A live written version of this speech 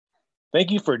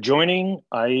Thank you for joining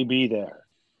IAB There.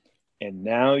 And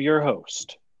now your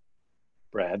host,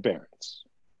 Brad Behrens.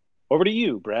 Over to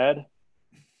you, Brad.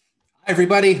 Hi,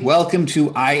 everybody. Welcome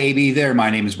to IAB There. My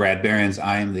name is Brad Behrens.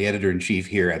 I am the editor-in-chief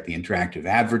here at the Interactive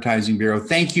Advertising Bureau.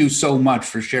 Thank you so much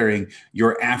for sharing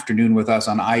your afternoon with us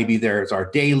on IAB There. It's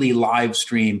our daily live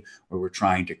stream where we're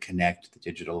trying to connect the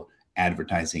digital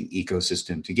advertising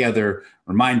ecosystem together,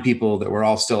 remind people that we're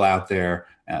all still out there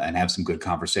and have some good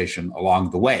conversation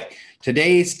along the way.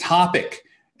 Today's topic,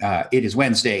 it is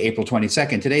Wednesday, April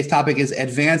 22nd. Today's topic is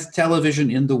advanced television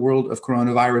in the world of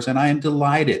coronavirus, and I am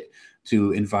delighted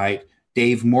to invite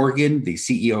Dave Morgan, the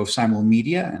CEO of Simul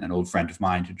Media, and an old friend of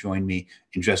mine, to join me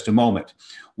in just a moment.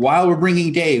 While we're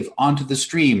bringing Dave onto the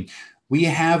stream, we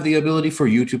have the ability for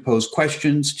you to pose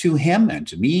questions to him and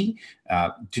to me.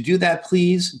 To do that,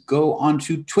 please go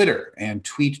onto Twitter and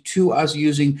tweet to us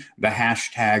using the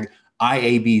hashtag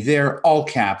IABThere, all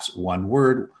caps, one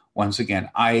word. Once again,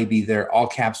 IABThere, all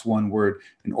caps, one word,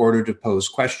 in order to pose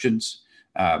questions.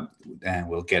 And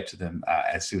we'll get to them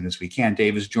as soon as we can.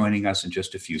 Dave is joining us in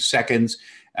just a few seconds,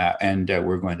 and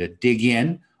we're going to dig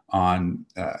in on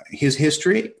his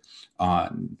history,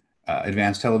 on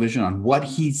advanced television, on what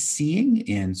he's seeing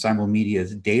in Simul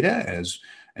Media's data as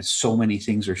so many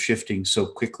things are shifting so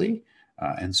quickly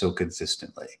and so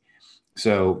consistently.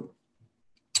 So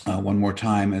one more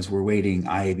time as we're waiting,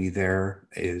 IAB There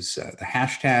is the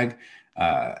hashtag,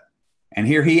 and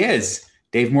here he is.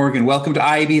 Dave Morgan, welcome to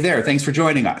IAB There. Thanks for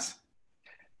joining us.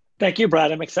 Thank you,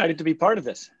 Brad. I'm excited to be part of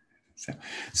this.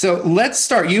 So let's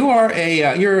start. You are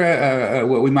you're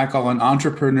what we might call an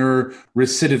entrepreneur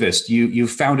recidivist. You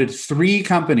founded three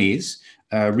companies: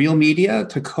 Real Media,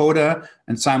 Takoda,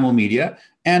 and Simul Media.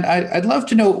 And I'd love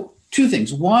to know two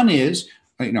things. One is,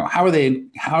 how are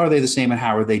they the same and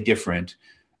how are they different?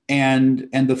 And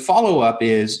the follow-up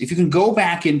is, if you can go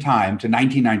back in time to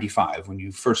 1995 when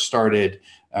you first started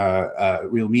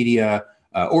Real Media,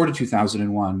 or to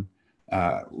 2001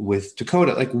 with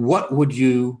Takoda, like what would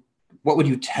you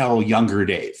tell younger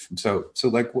Dave? So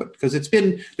like what? Because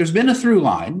there's been a through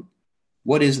line.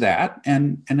 What is that?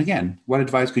 And again, what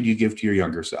advice could you give to your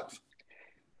younger self?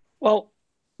 Well,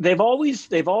 they've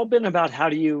all been about how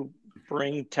do you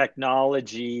bring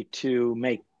technology to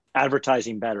make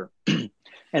advertising better.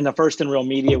 And the first in Real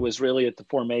Media was really at the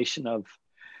formation of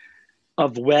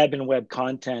web and web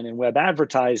content and web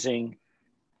advertising.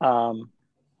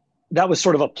 That was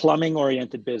sort of a plumbing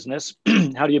oriented business.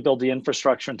 How do you build the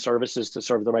infrastructure and services to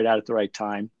serve the right ad at the right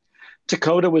time?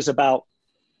 Takoda was about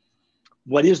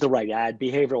what is the right ad,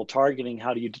 behavioral targeting,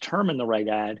 how do you determine the right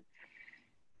ad?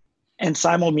 And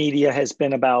Simul Media has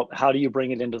been about how do you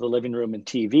bring it into the living room and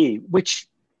TV, which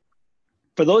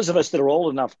for those of us that are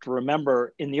old enough to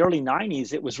remember, in the early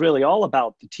 90s, it was really all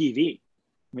about the TV.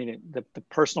 I mean, the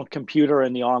personal computer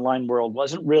in the online world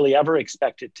wasn't really ever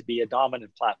expected to be a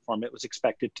dominant platform. It was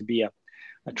expected to be a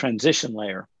transition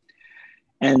layer.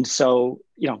 And so,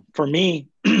 for me,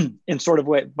 in sort of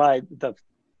way, by the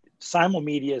Simul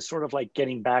Media is sort of like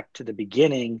getting back to the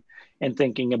beginning and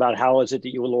thinking about how is it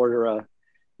that you will order a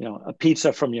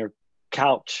pizza from your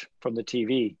couch from the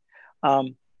TV.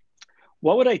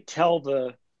 What would I tell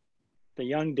the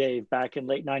young Dave back in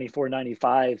late 94,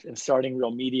 95 and starting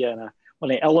Real Media when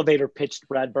the elevator pitched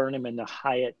Brad Burnham in the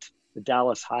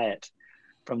Dallas Hyatt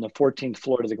from the 14th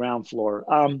floor to the ground floor?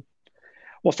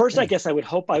 Well, first, I guess I would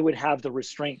hope I would have the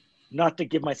restraint not to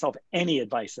give myself any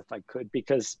advice if I could,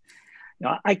 because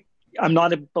I'm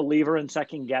not a believer in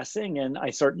second guessing, and I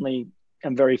certainly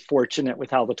am very fortunate with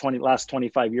how the last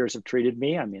 25 years have treated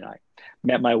me. I mean, I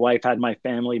met my wife, had my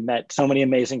family, met so many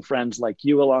amazing friends like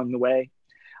you along the way.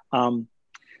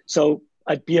 So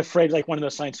I'd be afraid, like one of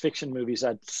those science fiction movies,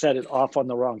 I'd set it off on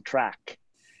the wrong track.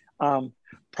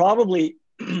 Probably,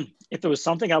 if there was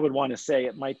something I would want to say,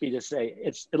 it might be to say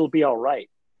it'll be all right.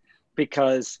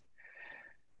 Because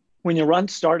when you run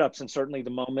startups, and certainly the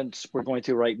moments we're going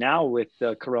through right now with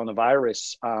the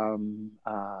coronavirus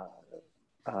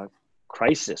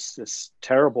crisis, this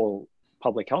terrible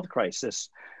public health crisis,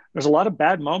 there's a lot of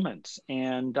bad moments.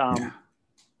 And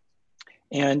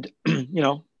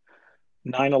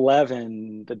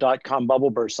 9/11, the dot-com bubble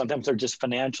burst, sometimes they're just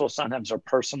financial, sometimes they're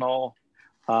personal.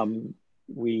 So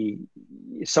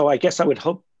I guess I would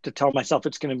hope to tell myself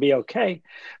it's going to be okay.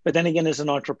 But then again, as an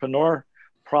entrepreneur,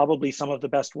 probably some of the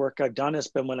best work I've done has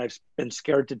been when I've been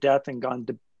scared to death and gone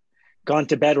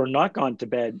to bed or not gone to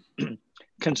bed,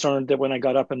 concerned that when I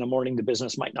got up in the morning, the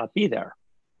business might not be there.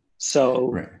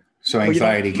 So, right. So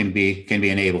anxiety can be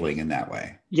enabling in that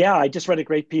way. Yeah, I just read a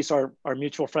great piece. Our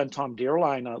mutual friend Tom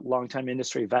Dearline, a longtime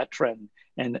industry veteran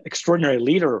and extraordinary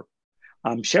leader,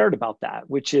 shared about that,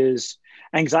 which is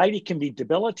anxiety can be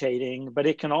debilitating, but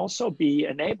it can also be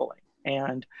enabling.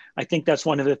 And I think that's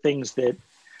one of the things that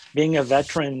being a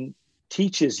veteran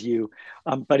teaches you,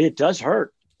 but it does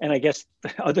hurt. And I guess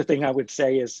the other thing I would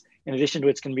say is, in addition to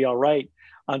it's going to be all right,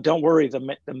 don't worry,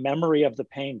 the memory of the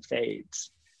pain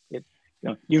fades.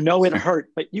 You know it hurt,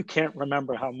 but you can't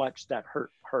remember how much that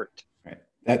hurt. Right.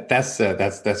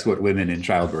 That's what women in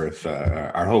childbirth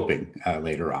are hoping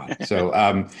later on. So,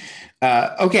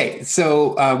 okay.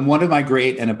 So one of my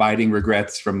great and abiding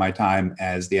regrets from my time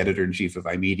as the editor-in-chief of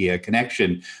iMedia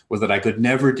Connection was that I could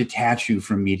never detach you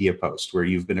from Media Post, where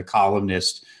you've been a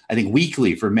columnist, I think,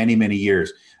 weekly for many, many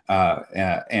years.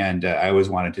 And I always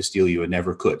wanted to steal you and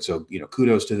never could. So,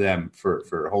 kudos to them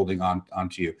for holding on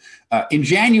to you. In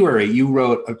January, you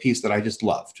wrote a piece that I just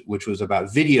loved, which was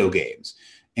about video games.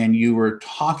 And you were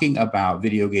talking about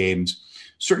video games,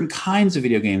 certain kinds of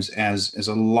video games as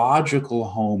a logical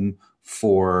home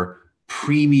for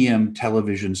premium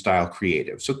television style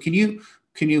creative. So can you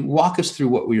walk us through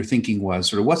what your thinking was?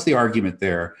 Sort of what's the argument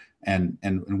there, and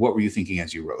what were you thinking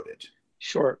as you wrote it?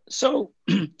 Sure. So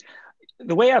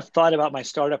the way I've thought about my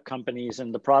startup companies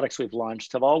and the products we've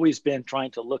launched have always been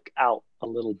trying to look out a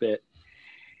little bit.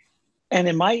 And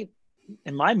in my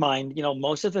mind,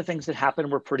 most of the things that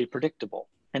happened were pretty predictable.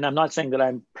 And I'm not saying that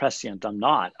I'm prescient. I'm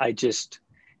not. I just,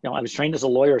 I was trained as a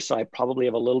lawyer, so I probably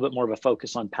have a little bit more of a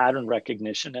focus on pattern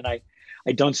recognition. And I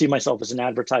don't see myself as an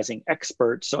advertising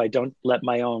expert, so I don't let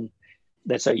my own,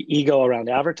 let's say, ego around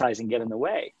advertising get in the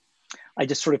way. I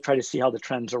just sort of try to see how the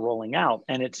trends are rolling out.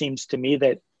 And it seems to me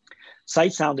that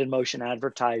sight, sound, and motion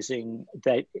advertising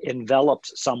that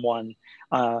envelops someone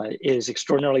is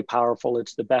extraordinarily powerful.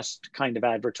 It's the best kind of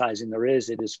advertising there is.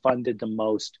 It is funded the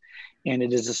most, and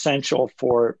it is essential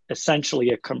for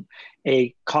essentially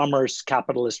a commerce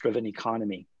capitalist-driven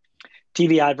economy.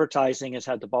 TV advertising has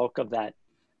had the bulk of that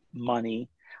money,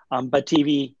 but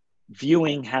TV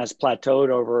viewing has plateaued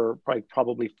over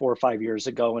probably 4 or 5 years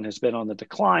ago and has been on the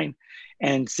decline,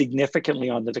 and significantly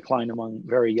on the decline among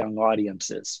very young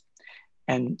audiences.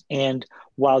 And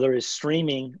while there is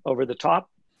streaming over the top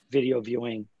video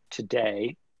viewing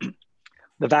today,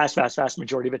 the vast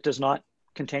majority of it does not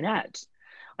contain ads.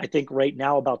 I think right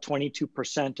now about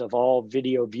 22% of all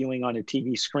video viewing on a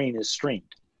TV screen is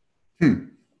streamed.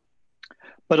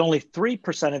 But only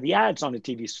 3% of the ads on a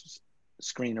TV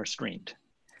screen are streamed.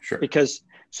 Sure. Because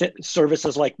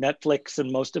services like Netflix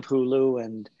and most of Hulu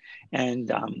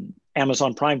and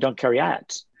Amazon Prime don't carry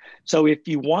ads. So if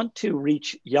you want to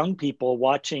reach young people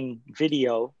watching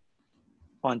video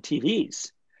on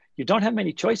TVs, you don't have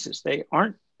many choices. They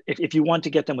aren't, if you want to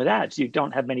get them with ads, you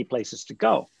don't have many places to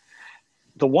go.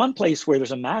 The one place where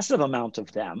there's a massive amount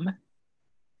of them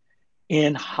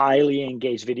in highly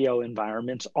engaged video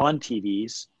environments on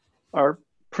TVs are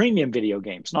premium video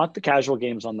games, not the casual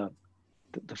games on the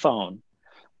phone,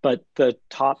 but the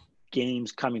top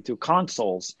games coming through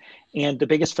consoles. And the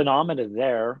biggest phenomena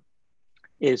there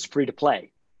is free to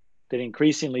play, that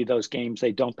increasingly those games,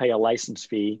 they don't pay a license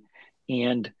fee.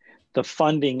 And the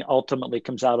funding ultimately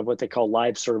comes out of what they call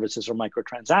live services or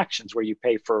microtransactions, where you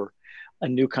pay for a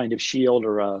new kind of shield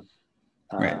or a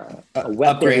weapon.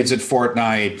 Upgrades at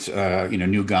Fortnite,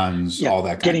 new guns, all that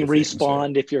kind of thing. Getting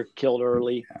respawned if you're killed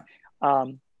early. Yeah.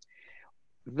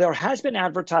 There has been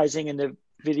advertising in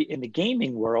the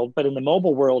gaming world, but in the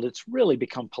mobile world, it's really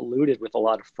become polluted with a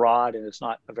lot of fraud, and it's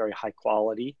not a very high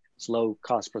quality. It's low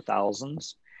cost per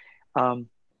thousands. But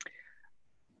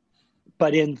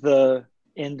in the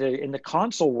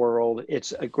console world,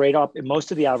 it's a great most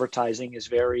of the advertising is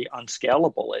very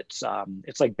unscalable. It's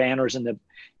like banners in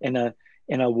a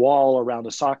wall around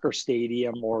a soccer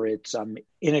stadium, or it's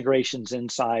integrations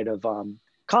inside of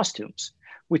costumes,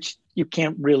 which you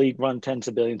can't really run tens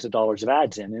of billions of dollars of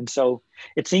ads in. And so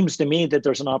it seems to me that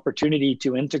there's an opportunity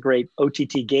to integrate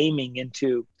OTT gaming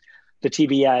into the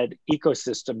TV ad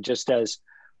ecosystem, just as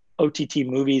OTT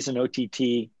movies and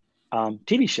OTT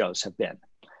TV shows have been,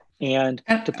 and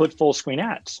to put full screen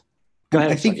ads. Go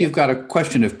ahead. I think you've got a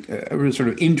question a sort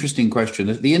of interesting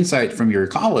question. The insight from your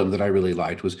column that I really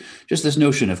liked was just this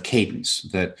notion of cadence,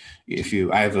 that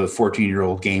I have a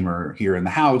 14-year-old gamer here in the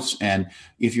house, and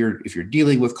if you're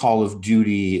dealing with Call of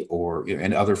Duty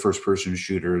and other first-person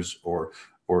shooters or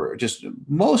just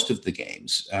most of the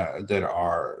games that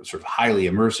are sort of highly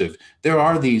immersive, there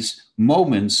are these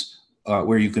moments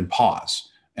where you can pause,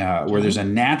 where there's a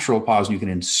natural pause, and you can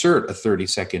insert a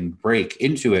 30-second break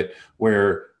into it,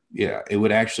 where it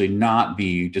would actually not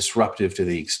be disruptive to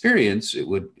the experience. It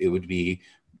would be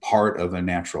part of a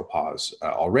natural pause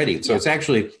already. So it's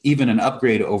actually even an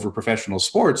upgrade over professional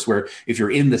sports, where if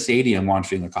you're in the stadium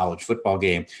watching a college football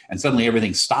game and suddenly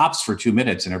everything stops for 2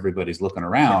 minutes and everybody's looking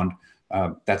around,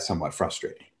 that's somewhat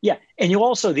frustrating. Yeah. And you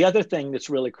also, the other thing that's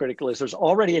really critical is there's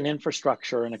already an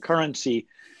infrastructure and a currency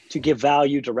to give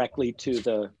value directly to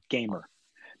the gamer.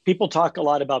 People talk a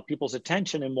lot about people's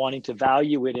attention and wanting to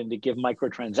value it and to give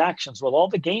microtransactions. Well, all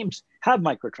the games have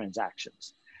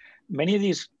microtransactions. Many of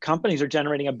these companies are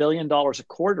generating $1 billion a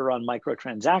quarter on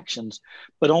microtransactions,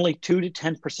 but only 2 to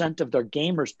 10% of their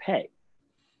gamers pay.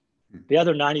 The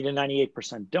other 90 to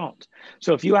 98% don't.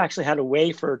 So if you actually had a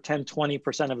way for 10,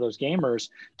 20% of those gamers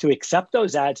to accept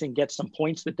those ads and get some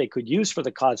points that they could use for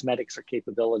the cosmetics or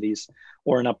capabilities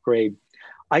or an upgrade,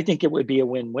 I think it would be a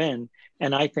win-win.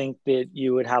 And I think that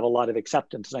you would have a lot of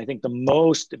acceptance. And I think the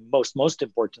most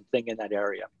important thing in that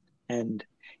area and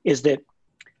is that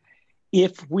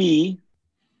if we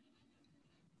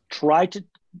try to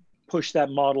push that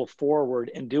model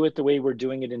forward and do it the way we're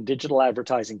doing it in digital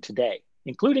advertising today,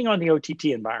 including on the OTT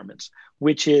environments,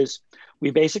 which is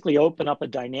we basically open up a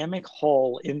dynamic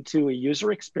hole into a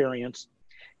user experience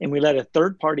and we let a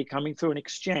third party coming through an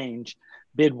exchange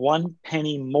bid 1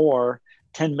 penny more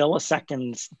 10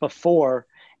 milliseconds before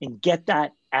and get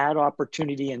that ad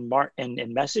opportunity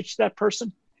and message to that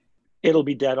person, it'll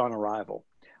be dead on arrival.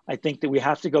 I think that we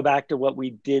have to go back to what we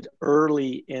did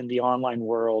early in the online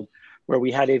world, where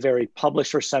we had a very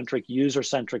publisher-centric,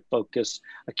 user-centric focus,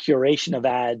 a curation of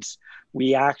ads.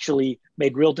 We actually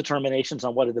made real determinations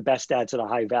on what are the best ads at a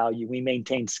high value. We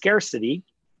maintain scarcity,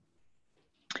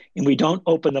 and we don't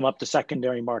open them up to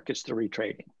secondary markets through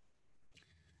retrading.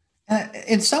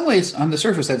 In some ways, on the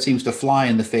surface, that seems to fly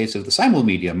in the face of the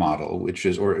simulmedia model, which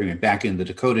is, or back in the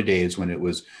Dakota days when it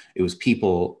was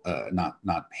people,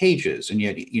 not pages, and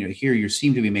yet here you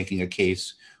seem to be making a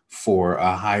case for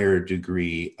a higher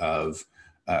degree of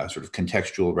sort of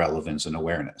contextual relevance and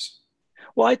awareness.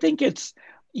 Well, I think it's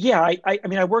I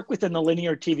mean, I work within the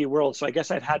linear TV world, so I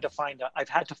guess I've had to find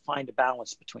a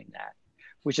balance between that,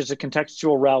 which is a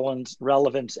contextual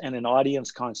relevance and an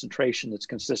audience concentration that's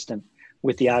consistent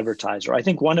with the advertiser. I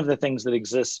think one of the things that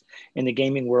exists in the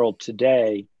gaming world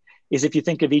today is if you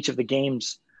think of each of the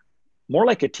games more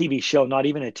like a TV show, not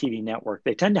even a TV network,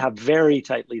 they tend to have very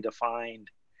tightly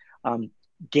defined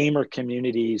gamer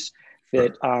communities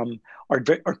that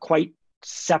are quite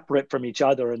separate from each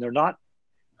other, and they're not,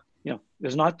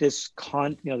 there's not this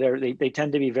they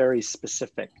tend to be very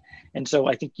specific, and so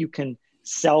I think you can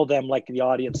sell them like the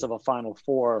audience of a Final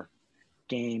Four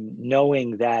game,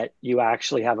 knowing that you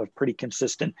actually have a pretty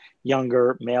consistent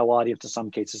younger male audience in some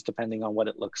cases, depending on what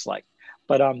it looks like.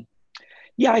 But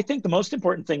I think the most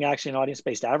important thing actually in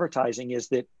audience-based advertising is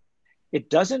that it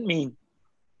doesn't mean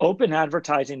open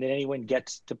advertising that anyone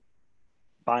gets to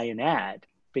buy an ad,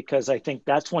 because I think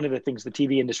that's one of the things the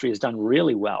TV industry has done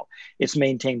really well. It's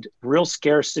maintained real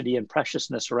scarcity and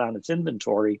preciousness around its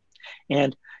inventory.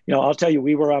 And I'll tell you,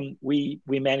 we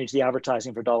managed the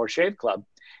advertising for Dollar Shave Club,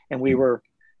 and we were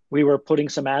putting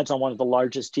some ads on one of the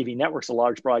largest TV networks, a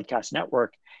large broadcast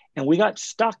network, and we got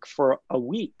stuck for a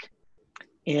week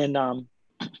in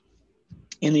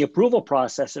the approval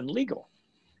process in legal,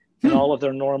 and all of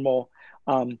their normal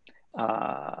in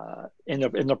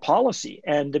their policy.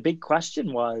 And the big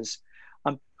question was,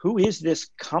 who is this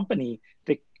company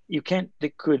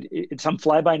some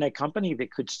fly-by-night company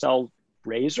that could sell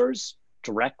razors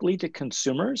directly to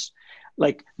consumers?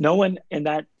 Like, no one in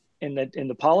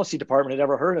the policy department had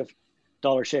ever heard of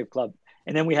Dollar Shave Club.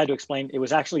 And then we had to explain it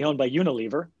was actually owned by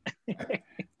Unilever.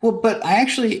 Well, but I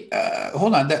actually,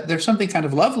 hold on, there's something kind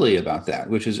of lovely about that,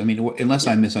 which is, unless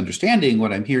I'm misunderstanding,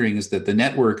 what I'm hearing is that the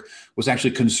network was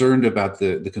actually concerned about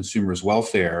the consumer's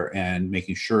welfare and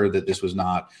making sure that this was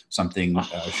not something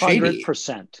shady.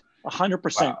 100%.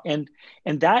 Wow.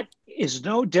 And that is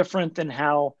no different than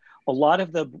how a lot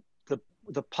of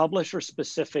the publisher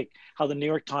specific, how the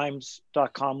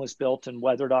NewYorkTimes.com was built and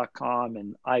Weather.com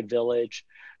and iVillage.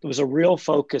 There was a real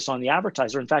focus on the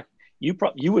advertiser. In fact, you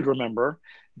would remember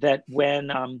that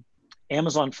when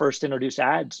Amazon first introduced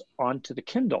ads onto the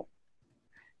Kindle,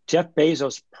 Jeff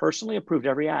Bezos personally approved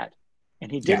every ad.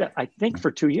 And he did it, I think,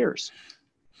 for 2 years.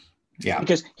 Yeah.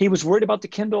 Because he was worried about the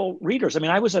Kindle readers.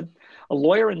 I was a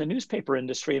lawyer in the newspaper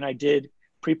industry, and I did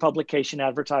pre-publication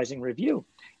advertising review.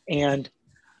 And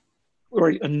there were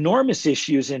enormous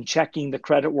issues in checking the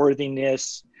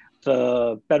creditworthiness,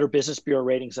 the Better Business Bureau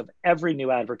ratings of every new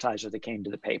advertiser that came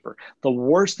to the paper. The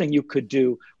worst thing you could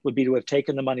do would be to have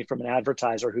taken the money from an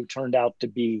advertiser who turned out to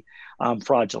be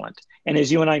fraudulent. And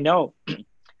as you and I know,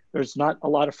 there's not a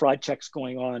lot of fraud checks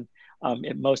going on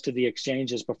in most of the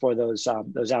exchanges before those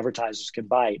advertisers can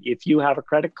buy it. If you have a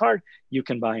credit card, you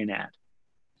can buy an ad.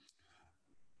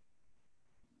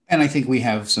 And I think we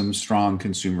have some strong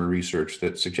consumer research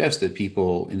that suggests that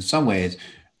people, in some ways,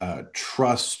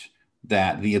 trust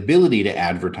that the ability to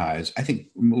advertise. I think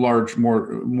more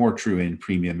true in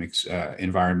premium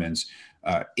environments.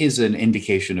 Is an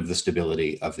indication of the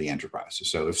stability of the enterprise.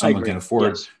 So if someone can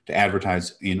afford to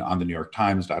advertise on the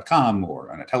NewYorkTimes.com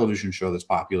or on a television show that's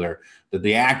popular, that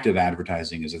the act of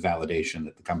advertising is a validation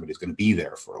that the company is going to be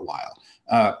there for a while.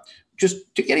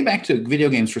 Just to getting back to video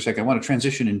games for a second, I want to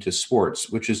transition into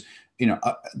sports, which is,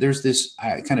 there's this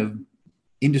kind of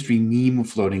industry meme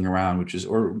floating around, which is,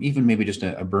 or even maybe just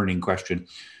a burning question,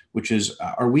 which is,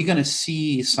 are we going to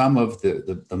see some of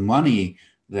the money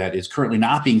that is currently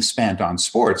not being spent on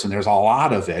sports, and there's a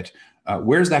lot of it?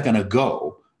 Where's that going to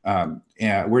go?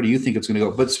 Where do you think it's going to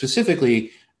go? But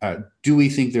specifically, do we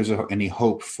think there's any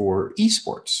hope for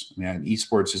esports?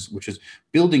 Esports which is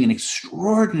building an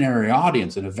extraordinary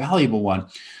audience and a valuable one.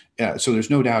 So there's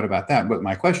no doubt about that. But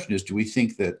my question is, do we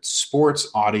think that sports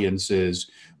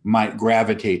audiences might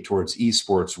gravitate towards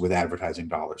esports with advertising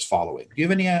dollars following? Do you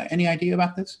have any idea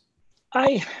about this?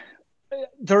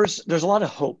 There's a lot of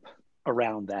hope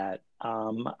around that.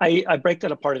 I break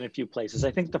that apart in a few places. I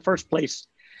think the first place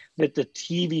that the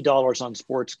TV dollars on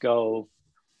sports go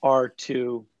are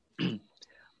to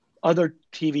other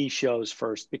TV shows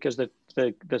first, because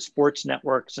the sports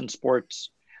networks and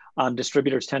sports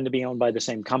distributors tend to be owned by the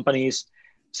same companies.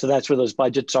 So that's where those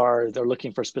budgets are. They're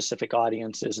looking for specific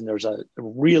audiences, and there's a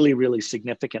really, really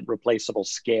significant replaceable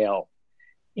scale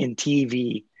in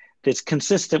TV that's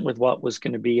consistent with what was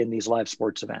going to be in these live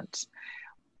sports events.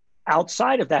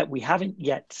 Outside of that, we haven't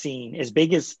yet seen, as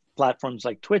big as platforms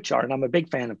like Twitch are, and I'm a big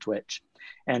fan of Twitch,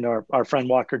 and our friend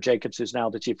Walker Jacobs, who's now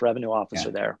the chief revenue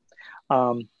officer there.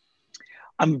 I'm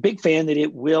a big fan that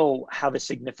it will have a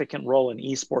significant role, and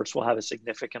esports will have a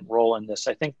significant role in this.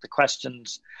 I think the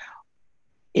questions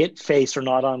it face are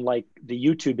not unlike the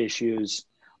YouTube issues,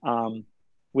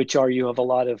 which are, you have a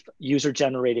lot of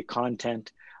user-generated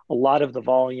content. A lot of the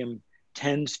volume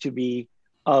tends to be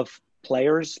of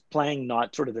players playing,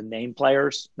 not sort of the name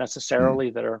players necessarily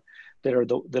that are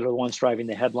the ones driving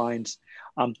the headlines.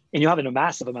 And you have a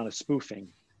massive amount of spoofing.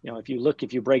 If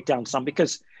you break down some,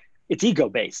 because it's ego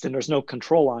based and there's no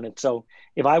control on it. So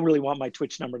if I really want my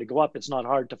Twitch number to go up, it's not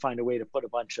hard to find a way to put a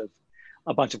bunch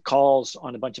of calls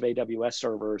on a bunch of AWS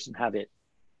servers and have it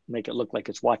make it look like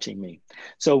it's watching me.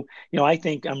 So, I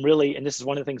think I'm really, and this is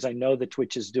one of the things I know that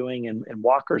Twitch is doing, and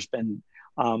Walker's been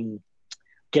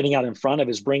getting out in front of,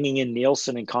 is bringing in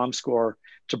Nielsen and Comscore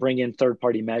to bring in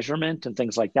third-party measurement and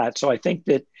things like that. So I think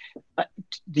that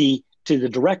to the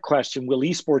direct question, will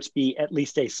esports be at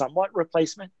least a somewhat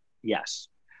replacement? Yes.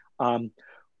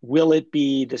 Will it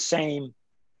be the same?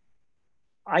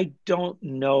 I don't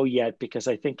know yet, because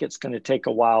I think it's going to take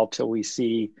a while till we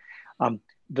see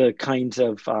the kinds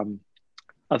of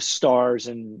stars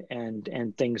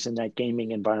and things in that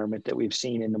gaming environment that we've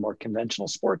seen in the more conventional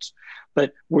sports.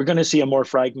 But we're going to see a more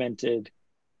fragmented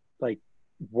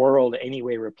world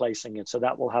anyway replacing it. So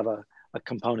that will have a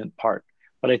component part.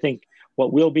 But I think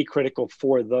what will be critical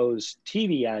for those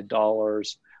TV ad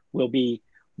dollars will be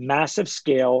massive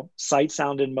scale sight,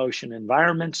 sound, and motion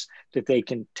environments that they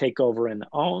can take over and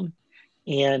own,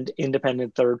 and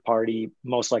independent third party,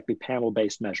 most likely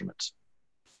panel-based measurements.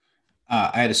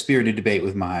 I had a spirited debate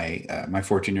with my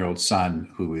 14-year-old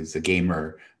son, who is a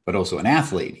gamer, but also an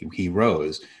athlete. He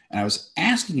rows. And I was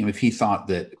asking him if he thought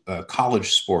that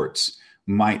college sports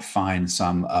might find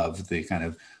some of the kind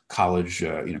of college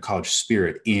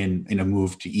spirit in a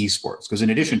move to esports. Because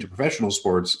in addition to professional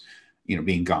sports,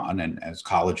 being gone, and as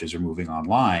colleges are moving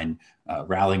online,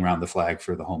 rallying around the flag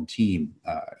for the home team,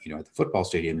 at the football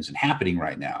stadium isn't happening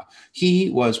right now. He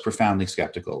was profoundly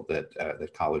skeptical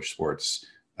that college sports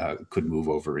could move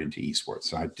over into esports.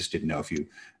 So I just didn't know if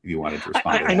you wanted to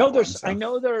respond to that. I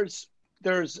know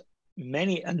there's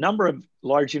a number of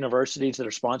large universities that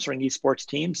are sponsoring esports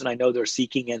teams, and I know they're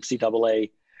seeking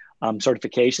NCAA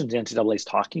certifications. The NCAA is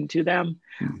talking to them.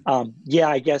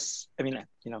 I guess,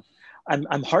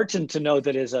 I'm heartened to know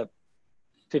that as a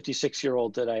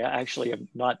 56-year-old that I actually am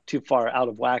not too far out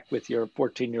of whack with your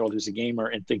 14-year-old who's a gamer,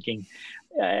 and thinking,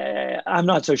 I'm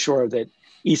not so sure that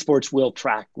esports will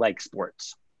track like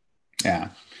sports. Yeah,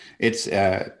 it's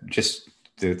just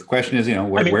the question is,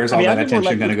 where's all that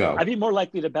attention going to go? I'd be more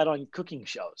likely to bet on cooking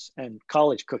shows and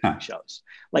college cooking shows.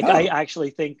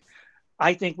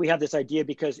 I think we have this idea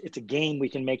because it's a game, we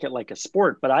can make it like a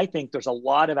sport. But I think there's a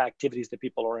lot of activities that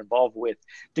people are involved with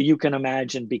that you can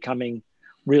imagine becoming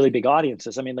really big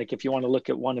audiences. If you want to look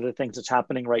at one of the things that's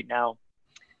happening right now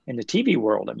in the TV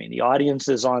world. I mean, the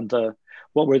audiences on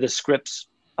what were the Scripps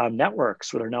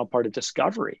networks that are now part of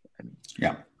Discovery. I mean,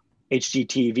 yeah.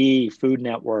 HGTV, Food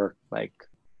Network, like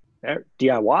they're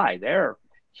DIY, they're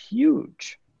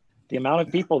huge. The amount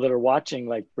of people that are watching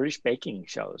like British baking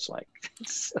shows, like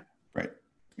right.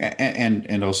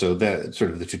 And also the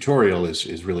sort of the tutorial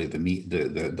is really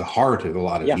the heart of a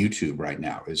lot of YouTube right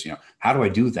now is, how do I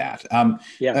do that? But,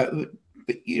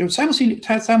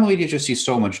 Simul Media just sees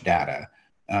so much data.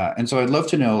 And so I'd love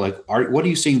to know, like, what are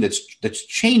you seeing that's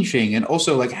changing? And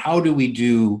also, like, how do we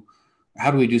do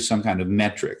some kind of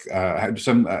metric?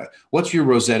 What's your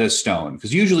Rosetta Stone?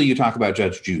 Because usually you talk about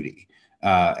Judge Judy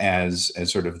as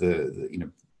sort of the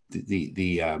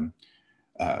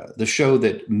show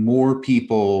that more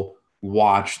people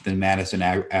watch than Madison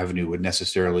Avenue would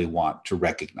necessarily want to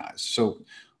recognize. So,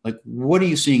 like, what are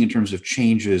you seeing in terms of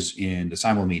changes in the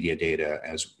Simul Media data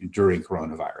during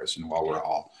coronavirus and while we're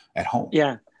all at home?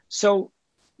 Yeah. So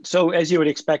as you would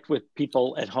expect with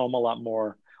people at home a lot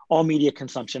more, all media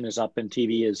consumption is up and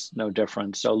TV is no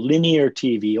different. So linear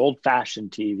TV, old-fashioned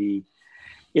TV,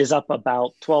 is up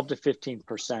about 12 to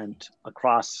 15%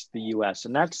 across the US.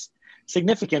 And that's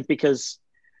significant because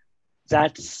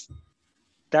that's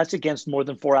against more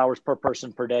than 4 hours per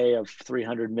person per day of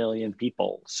 300 million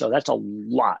people. So that's a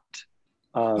lot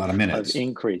of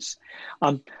increase.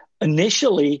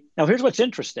 Initially, now here's what's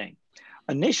interesting.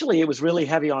 Initially, it was really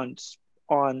heavy on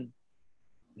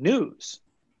news,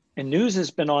 and news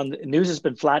has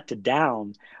been flat to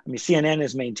down. I mean, CNN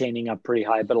is maintaining up pretty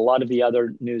high, but a lot of the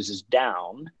other news is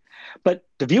down. But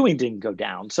the viewing didn't go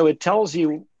down, so it tells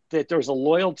you that there's a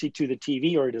loyalty to the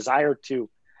TV or a desire to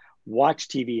watch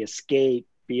TV, escape,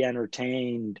 be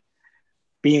entertained,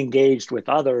 be engaged with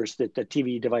others that the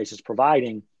TV device is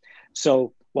providing.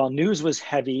 So while news was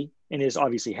heavy and is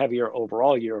obviously heavier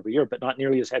overall year over year, but not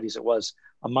nearly as heavy as it was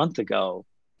a month ago,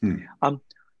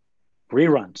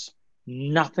 reruns,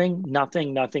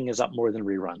 nothing is up more than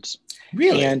reruns.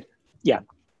 Really? And yeah.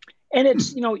 And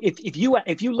it's,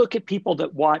 if you look at people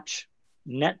that watch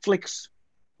Netflix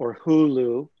or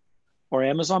Hulu or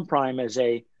Amazon Prime as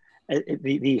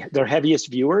their heaviest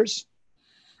viewers,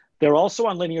 they're also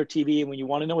on linear TV. And when you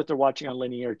want to know what they're watching on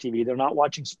linear TV, they're not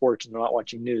watching sports and they're not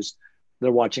watching news.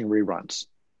 They're watching reruns.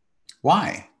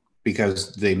 Why?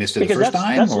 Because they missed it the first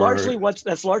time? That's largely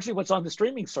what's on the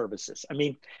streaming services. I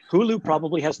mean, Hulu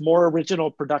probably has more original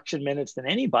production minutes than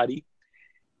anybody.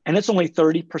 And it's only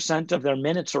 30% of their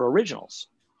minutes are originals.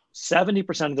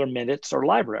 70% of their minutes are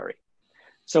library.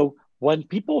 So when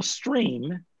people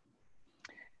stream,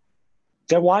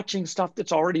 they're watching stuff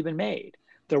that's already been made.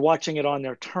 They're watching it on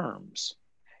their terms.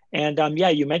 And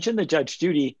you mentioned the Judge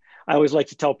Judy. I always like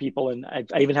to tell people, and I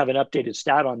even have an updated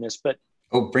stat on this, but.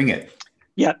 Oh, bring it.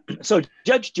 Yeah. So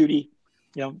Judge Judy,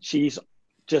 she's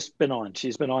just been on.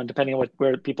 She's been on, depending on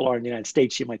where people are in the United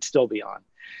States, she might still be on.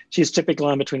 She's typically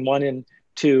on between 1 and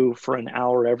 2 for an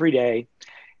hour every day.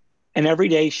 And every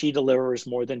day she delivers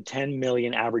more than 10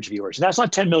 million average viewers. And that's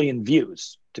not 10 million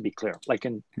views, to be clear, like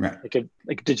a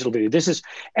digital video. This is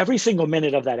every single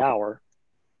minute of that hour.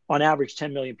 On average,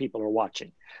 10 million people are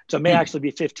watching. So it may actually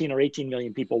be 15 or 18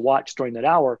 million people watch during that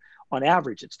hour. On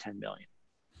average, it's 10 million.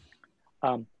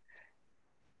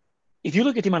 If you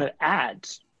look at the amount of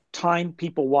time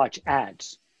people watch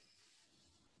ads,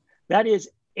 that is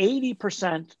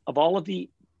 80% of all of the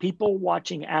people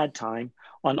watching ad time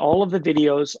on all of the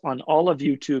videos on all of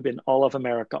YouTube in all of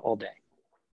America all day.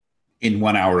 In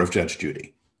 1 hour of Judge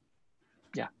Judy.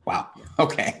 Yeah. Wow.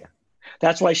 Okay. Yeah.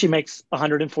 That's why she makes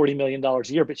 $140 million a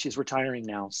year, but she's retiring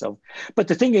now. So, but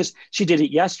the thing is, she did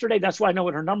it yesterday. That's why I know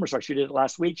what her numbers are. She did it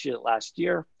last week. She did it last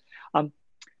year.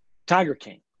 Tiger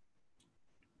King.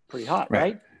 Pretty hot,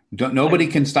 right? Nobody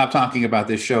can stop talking about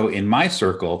this show in my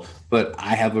circle, but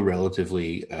I have a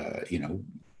relatively,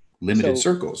 limited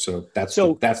circle. So that's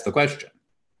the question.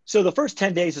 So the first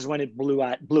 10 days is when it blew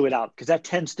it out, because that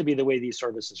tends to be the way these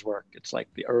services work. It's like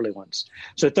the early ones.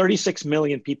 So 36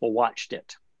 million people watched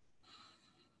it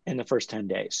in the first 10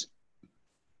 days.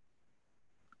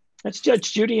 That's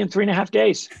Judge Judy in 3.5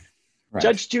 days. Right.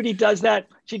 Judge Judy does that.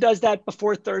 She does that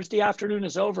before Thursday afternoon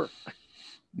is over.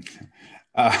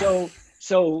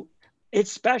 So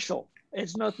it's special.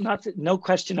 It's no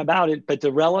question about it, but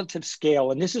the relative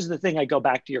scale, and this is the thing, I go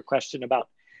back to your question about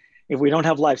if we don't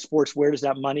have live sports, where does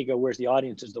that money go? Where's the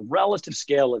audiences? The relative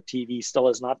scale of TV still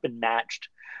has not been matched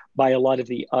by a lot of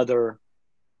the other,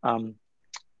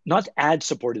 not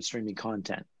ad-supported streaming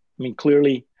content. I mean,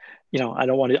 clearly, I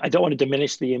don't want to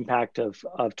diminish the impact of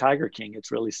Tiger King.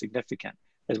 It's really significant,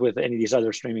 as with any of these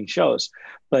other streaming shows.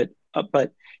 But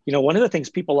one of the things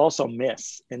people also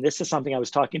miss, and this is something I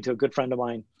was talking to a good friend of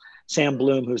mine, Sam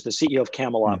Bloom, who's the CEO of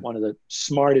Camelot, one of the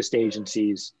smartest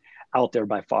agencies out there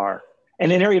by far,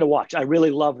 and an area to watch. I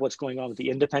really love what's going on with the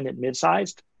independent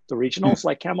mid-sized, the regionals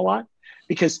like Camelot,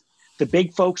 because the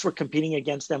big folks were competing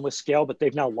against them with scale, but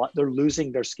they're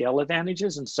losing their scale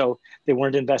advantages. And so they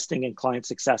weren't investing in client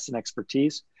success and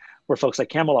expertise where folks like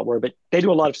Camelot were, but they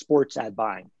do a lot of sports ad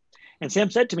buying. And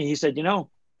Sam said to me, he said,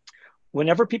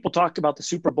 whenever people talk about the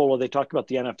Super Bowl or they talk about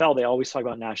the NFL, they always talk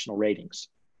about national ratings.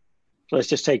 So let's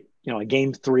just take, a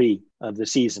game 3 of the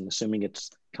season, assuming it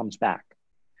comes back.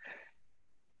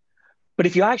 But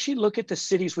if you actually look at the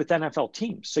cities with NFL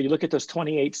teams, so you look at those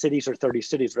 28 cities or 30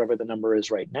 cities, whatever the number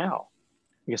is right now,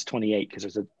 I guess 28 because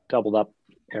there's a doubled up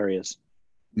areas.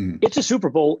 It's a Super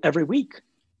Bowl every week.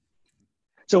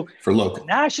 So for local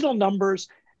national numbers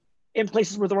in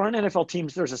places where there aren't NFL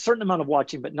teams, there's a certain amount of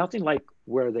watching, but nothing like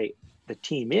where the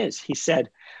team is. He said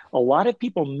a lot of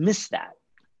people miss that.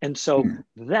 And so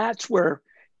that's where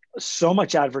so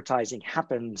much advertising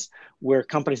happens, where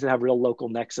companies that have real local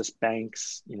nexus,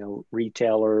 banks,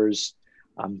 retailers,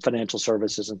 financial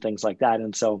services and things like that.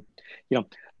 And so,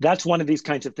 that's one of these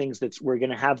kinds of things we're going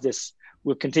to have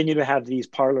we'll continue to have these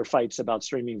parlor fights about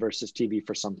streaming versus TV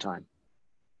for some time.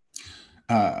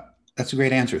 That's a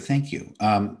great answer. Thank you.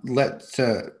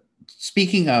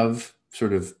 Speaking of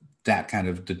sort of that kind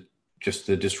of just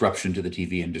the disruption to the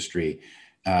TV industry,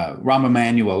 Rahm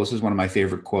Emanuel, this is one of my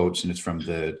favorite quotes, and it's from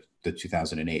the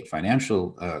 2008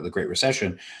 the Great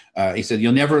Recession. He said,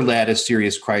 "You'll never let a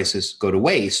serious crisis go to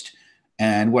waste."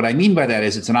 And what I mean by that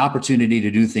is it's an opportunity to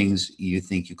do things you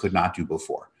think you could not do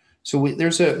before. So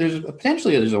there's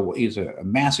a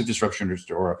massive disruption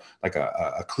or like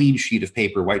a clean sheet of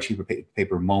paper, white sheet of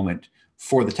paper moment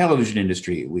for the television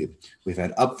industry. We've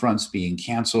had upfronts being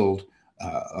canceled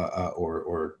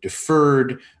or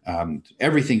deferred.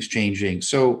 Everything's changing.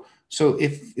 So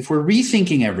if we're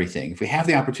rethinking everything, if we have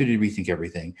the opportunity to rethink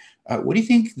everything, what do you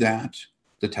think that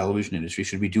the television industry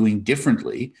should be doing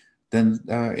differently than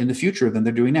in the future than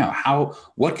they're doing now? How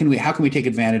can we take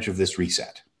advantage of this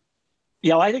reset?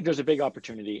 Yeah, I think there's a big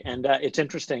opportunity, and it's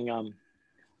interesting.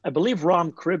 I believe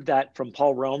Rahm cribbed that from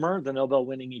Paul Romer, the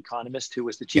Nobel-winning economist, who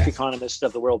was the chief economist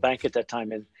of the World Bank at that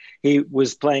time, and he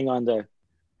was playing on the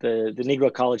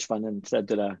Negro College Fund and said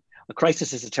that a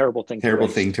crisis is a terrible thing. Terrible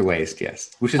thing to waste, yes,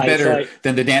 which is better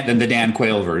than the Dan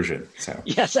Quayle version. So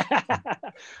yes,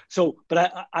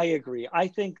 but I agree. I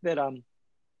think that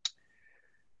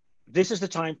this is the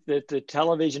time that the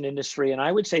television industry, and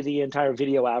I would say the entire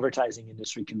video advertising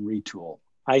industry, can retool.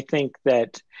 I think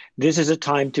that this is a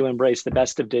time to embrace the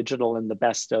best of digital and the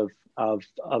best of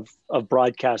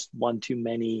broadcast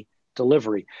one-to-many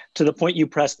delivery. To the point you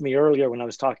pressed me earlier when I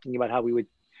was talking about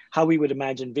how we would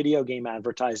imagine video game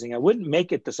advertising, I wouldn't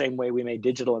make it the same way we made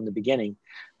digital in the beginning,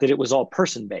 that it was all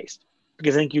person-based,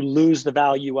 because I think you lose the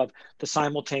value of the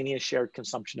simultaneous shared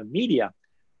consumption of media,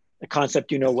 a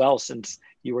concept well since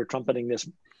you were trumpeting this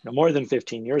more than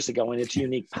 15 years ago, and its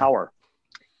unique power.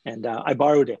 And I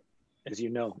borrowed it, as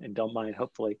you know, and don't mind,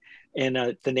 hopefully, in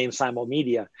the name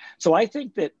Simulmedia. So I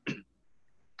think that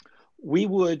we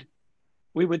would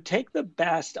take the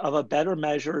best of a better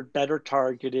measured, better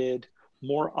targeted,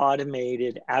 more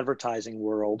automated advertising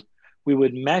world. We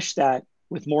would mesh that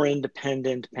with more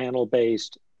independent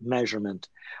panel-based measurement.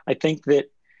 I think that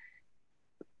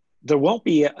there won't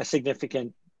be a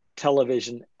significant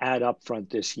television ad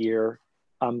upfront this year.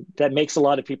 That makes a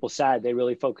lot of people sad. They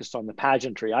really focused on the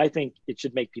pageantry. I think it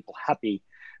should make people happy,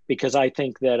 because I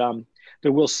think that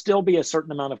there will still be a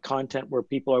certain amount of content where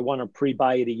people want to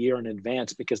pre-buy it a year in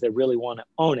advance because they really want to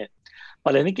own it.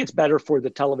 But I think it's better for the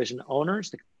television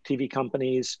owners, the TV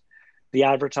companies, the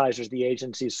advertisers, the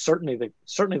agencies, certainly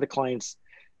the clients,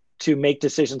 to make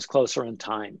decisions closer in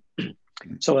time.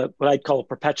 So what I'd call a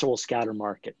perpetual scatter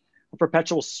market, a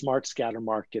perpetual smart scatter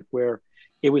market where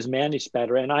it was managed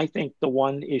better. And I think the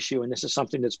one issue, and this is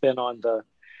something that's been on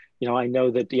I know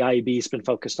that the IAB has been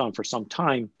focused on for some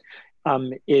time,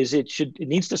 is it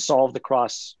needs to solve the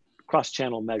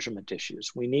cross-channel measurement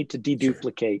issues. We need to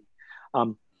deduplicate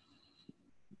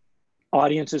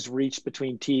audiences reach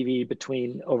between TV,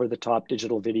 between over-the-top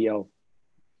digital video,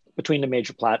 between the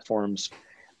major platforms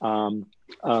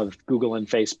of Google and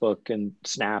Facebook and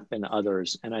Snap and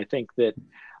others. And I think that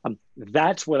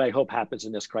that's what I hope happens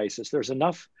in this crisis. There's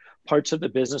enough parts of the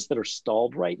business that are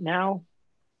stalled right now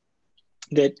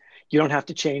that you don't have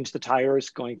to change the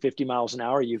tires going 50 miles an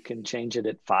hour. You can change it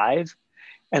at 5.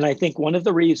 And I think one of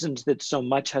the reasons that so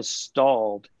much has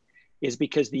stalled is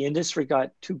because the industry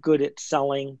got too good at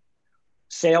selling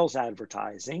sales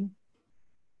advertising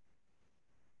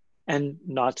and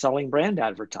not selling brand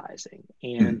advertising,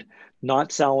 and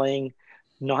not selling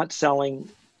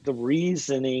the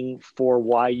reasoning for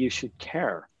why you should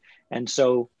care. And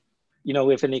so,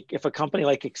 if a company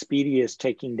like Expedia is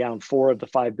taking down $4 of the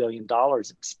 $5 billion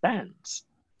it spends,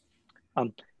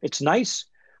 it's nice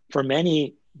for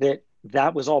many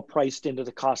that was all priced into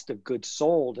the cost of goods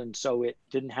sold, and so it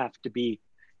didn't have to be,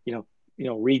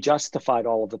 rejustified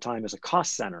all of the time as a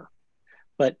cost center.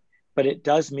 But it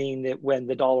does mean that when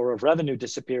the dollar of revenue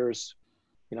disappears,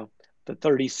 the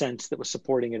 30 cents that was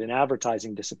supporting it in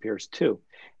advertising disappears too.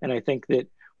 And I think that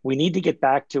we need to get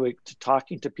back to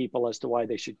talking to people as to why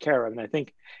they should care. I mean, I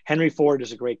think Henry Ford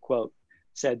is a great quote,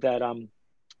 said that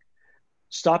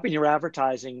stopping your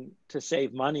advertising to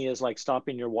save money is like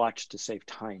stopping your watch to save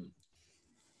time.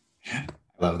 I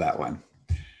love that one.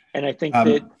 And I think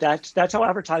that's how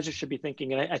advertisers should be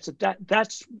thinking. And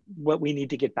that's what we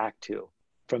need to get back to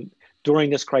from during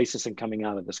this crisis and coming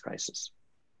out of this crisis.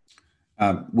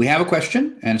 We have a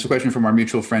question, and it's a question from our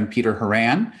mutual friend, Peter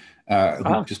Haran,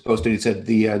 who just posted. He said,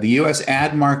 the U.S.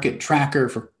 ad market tracker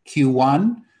for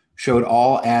Q1 showed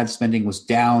all ad spending was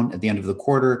down at the end of the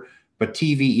quarter, but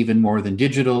TV even more than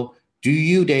digital. Do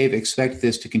you, Dave, expect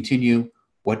this to continue?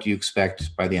 What do you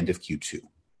expect by the end of Q2?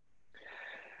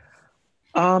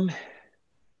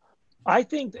 I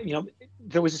think,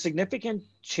 there was a significant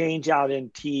change out in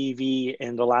TV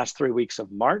in the last 3 weeks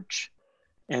of March.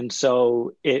 And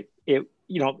so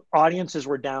audiences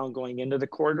were down going into the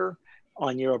quarter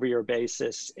on year-over-year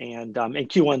basis. And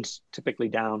Q1's typically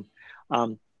down.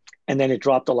 And then it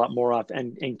dropped a lot more off.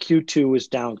 And Q2 was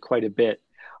down quite a bit.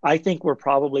 I think we're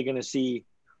probably going to see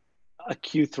a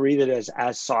Q3 that is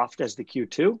as soft as the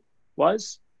Q2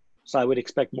 was. So I would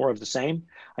expect more of the same.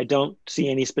 I don't see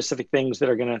any specific things that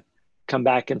are going to come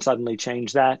back and suddenly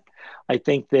change that. I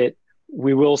think that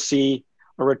we will see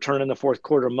a return in the fourth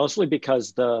quarter, mostly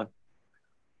because the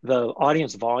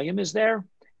audience volume is there.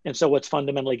 And so what's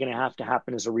fundamentally going to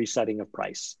happen is a resetting of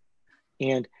price.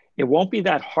 And it won't be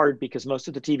that hard because most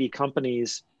of the TV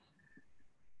companies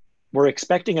were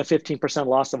expecting a 15%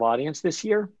 loss of audience this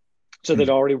year. So they'd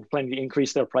already were planning to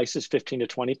increase their prices 15 to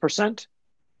 20%.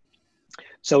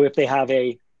 So if they have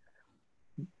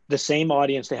the same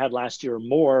audience they had last year or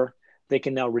more, they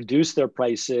can now reduce their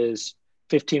prices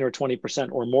 15 or 20%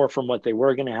 or more from what they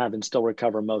were going to have and still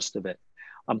recover most of it.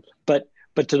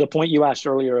 But to the point you asked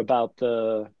earlier about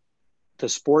the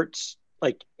sports,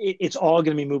 it's all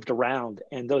going to be moved around,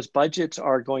 and those budgets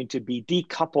are going to be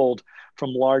decoupled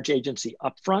from large agency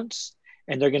upfronts,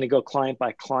 and they're going to go client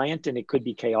by client, and it could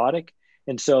be chaotic.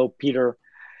 And so, Peter,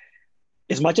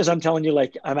 as much as I'm telling you,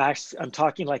 I'm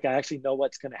talking like I actually know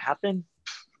what's going to happen,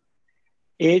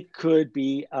 it could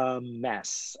be a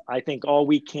mess. I think all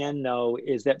we can know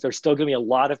is that there's still going to be a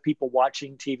lot of people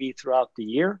watching TV throughout the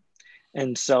year.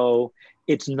 And so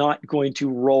it's not going to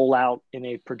roll out in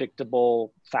a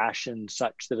predictable fashion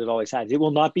such that it always has. It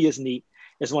will not be as neat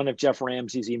as one of Jeff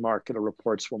Ramsey's eMarketer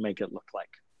reports will make it look like.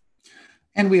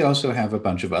 And we also have a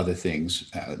bunch of other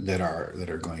things that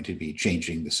are going to be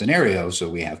changing the scenario. So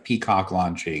we have Peacock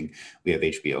launching, we have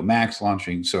HBO Max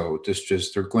launching. So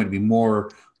just there are going to be more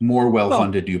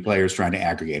well-funded new players trying to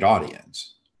aggregate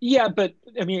audience. Yeah, but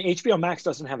I mean, HBO Max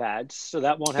doesn't have ads, so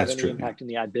that won't have any impact in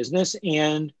the ad business.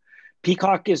 And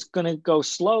Peacock is going to go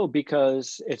slow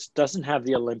because it doesn't have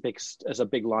the Olympics as a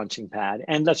big launching pad.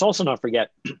 And let's also not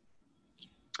forget,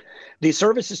 these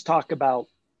services talk about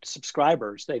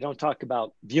subscribers. They don't talk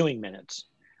about viewing minutes.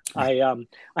 I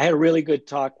had a really good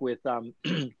talk with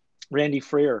Randy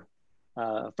Freer,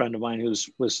 a friend of mine who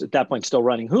was at that point still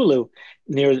running Hulu.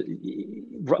 We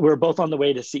were both on the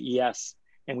way to CES,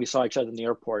 and we saw each other in the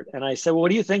airport. And I said, well, what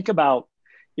do you think about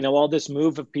all this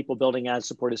move of people building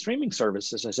ad-supported streaming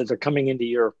services? I said, they're coming into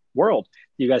your world.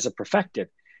 You guys have perfected.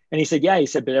 And he said, yeah. He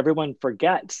said, but everyone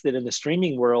forgets that in the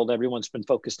streaming world, everyone's been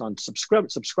focused on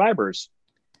subscribers.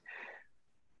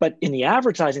 But in the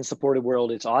advertising supported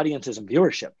world, it's audiences and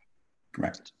viewership.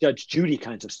 Correct. Judge Judy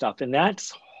kinds of stuff. And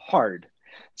that's hard.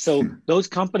 So those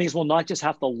companies will not just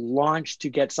have to launch to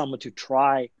get someone to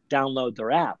download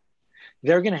their app.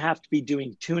 They're going to have to be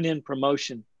doing tune-in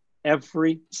promotion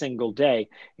every single day.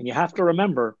 And you have to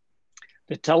remember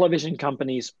the television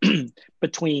companies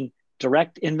between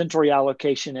direct inventory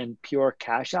allocation and pure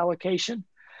cash allocation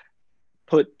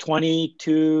put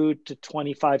 22 to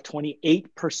 25,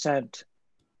 28%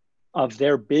 of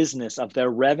their business, of their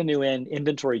revenue and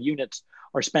inventory units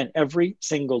are spent every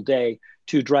single day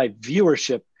to drive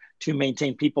viewership, to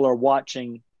maintain people are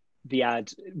watching the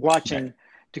ads,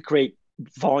 to create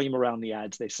volume around the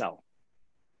ads they sell.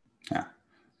 Yeah,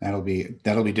 that'll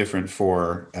be different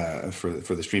for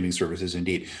the streaming services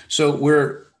indeed. So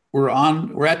we're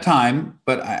at time,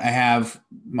 but I have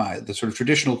the sort of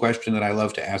traditional question that I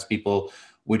love to ask people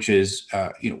which is,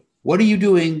 what are you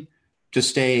doing to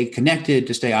stay connected,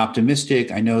 to stay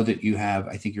optimistic? I know that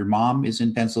I think your mom is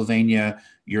in Pennsylvania.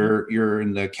 You're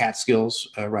in the Catskills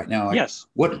right now. Yes.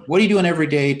 What are you doing every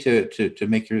day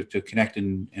to connect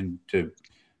and to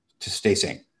stay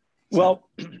sane? Well,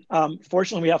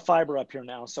 fortunately, we have fiber up here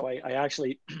now, so I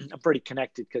actually I'm pretty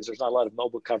connected because there's not a lot of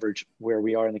mobile coverage where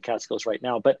we are in the Catskills right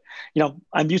now. But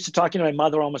I'm used to talking to my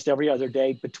mother almost every other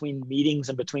day between meetings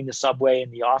and between the subway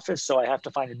and the office, so I have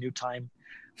to find a new time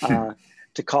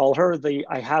to call her.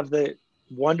 I have the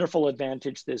wonderful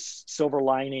advantage, this silver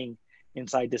lining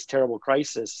inside this terrible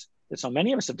crisis that so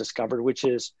many of us have discovered, which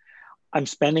is I'm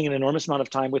spending an enormous amount of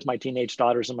time with my teenage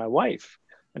daughters and my wife.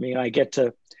 I mean, I get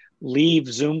to leave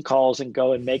Zoom calls and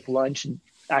go and make lunch and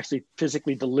actually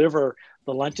physically deliver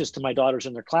the lunches to my daughters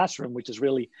in their classroom, which is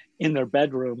really in their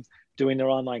bedroom, doing their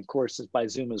online courses by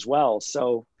Zoom as well.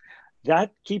 So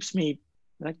that keeps me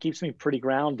pretty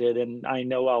grounded. And I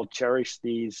know I'll cherish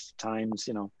these times,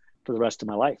 for the rest of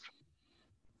my life.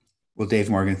 Well,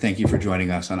 Dave Morgan, thank you for joining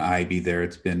us on IAB There.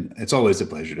 It's always a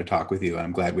pleasure to talk with you. And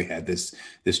I'm glad we had this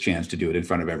chance to do it in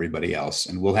front of everybody else.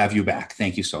 And we'll have you back.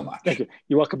 Thank you so much. Thank you.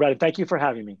 You're welcome, Brad. Thank you for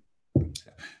having me.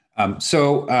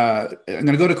 So I'm going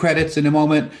to go to credits in a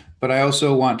moment, but I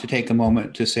also want to take a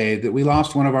moment to say that we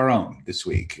lost one of our own this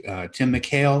week. Tim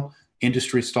McHale,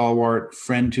 industry stalwart,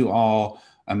 friend to all,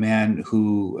 a man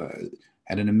who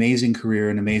had an amazing career,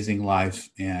 an amazing life,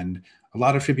 and a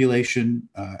lot of tribulation,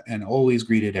 and always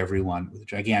greeted everyone with a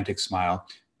gigantic smile,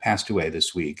 passed away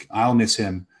this week. I'll miss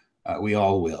him. We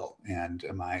all will. And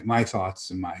my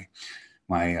thoughts and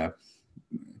my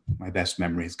best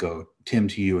memories go, Tim,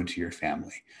 to you and to your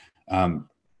family. On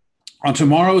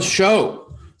tomorrow's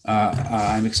show,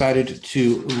 I'm excited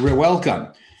to welcome,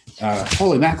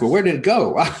 holy mackerel, where did it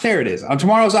go? There it is. On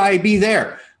tomorrow's IAB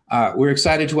There, we're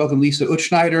excited to welcome Lisa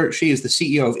Utschneider. She is the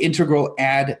CEO of Integral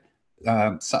Ads.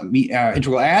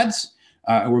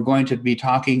 We're going to be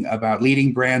talking about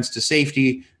leading brands to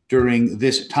safety during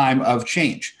this time of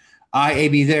change.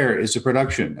 IAB There is a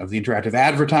production of the Interactive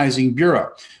Advertising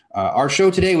Bureau. Our show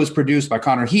today was produced by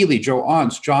Connor Healy, Joe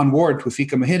Ontz, John Ward,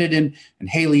 Twafika Mahidadin, and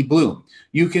Haley Bloom.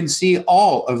 You can see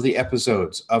all of the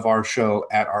episodes of our show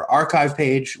at our archive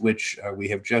page, which we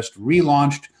have just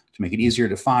relaunched to make it easier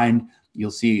to find.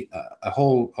 You'll see a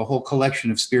whole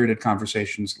collection of spirited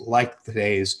conversations like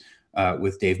today's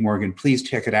with Dave Morgan. Please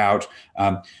check it out.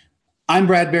 I'm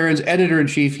Brad Behrens,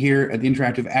 editor-in-chief here at the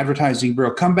Interactive Advertising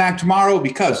Bureau. Come back tomorrow,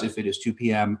 because if it is 2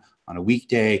 p.m. on a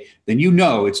weekday, then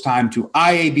it's time to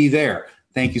IAB There.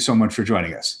 Thank you so much for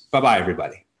joining us. Bye-bye,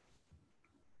 everybody.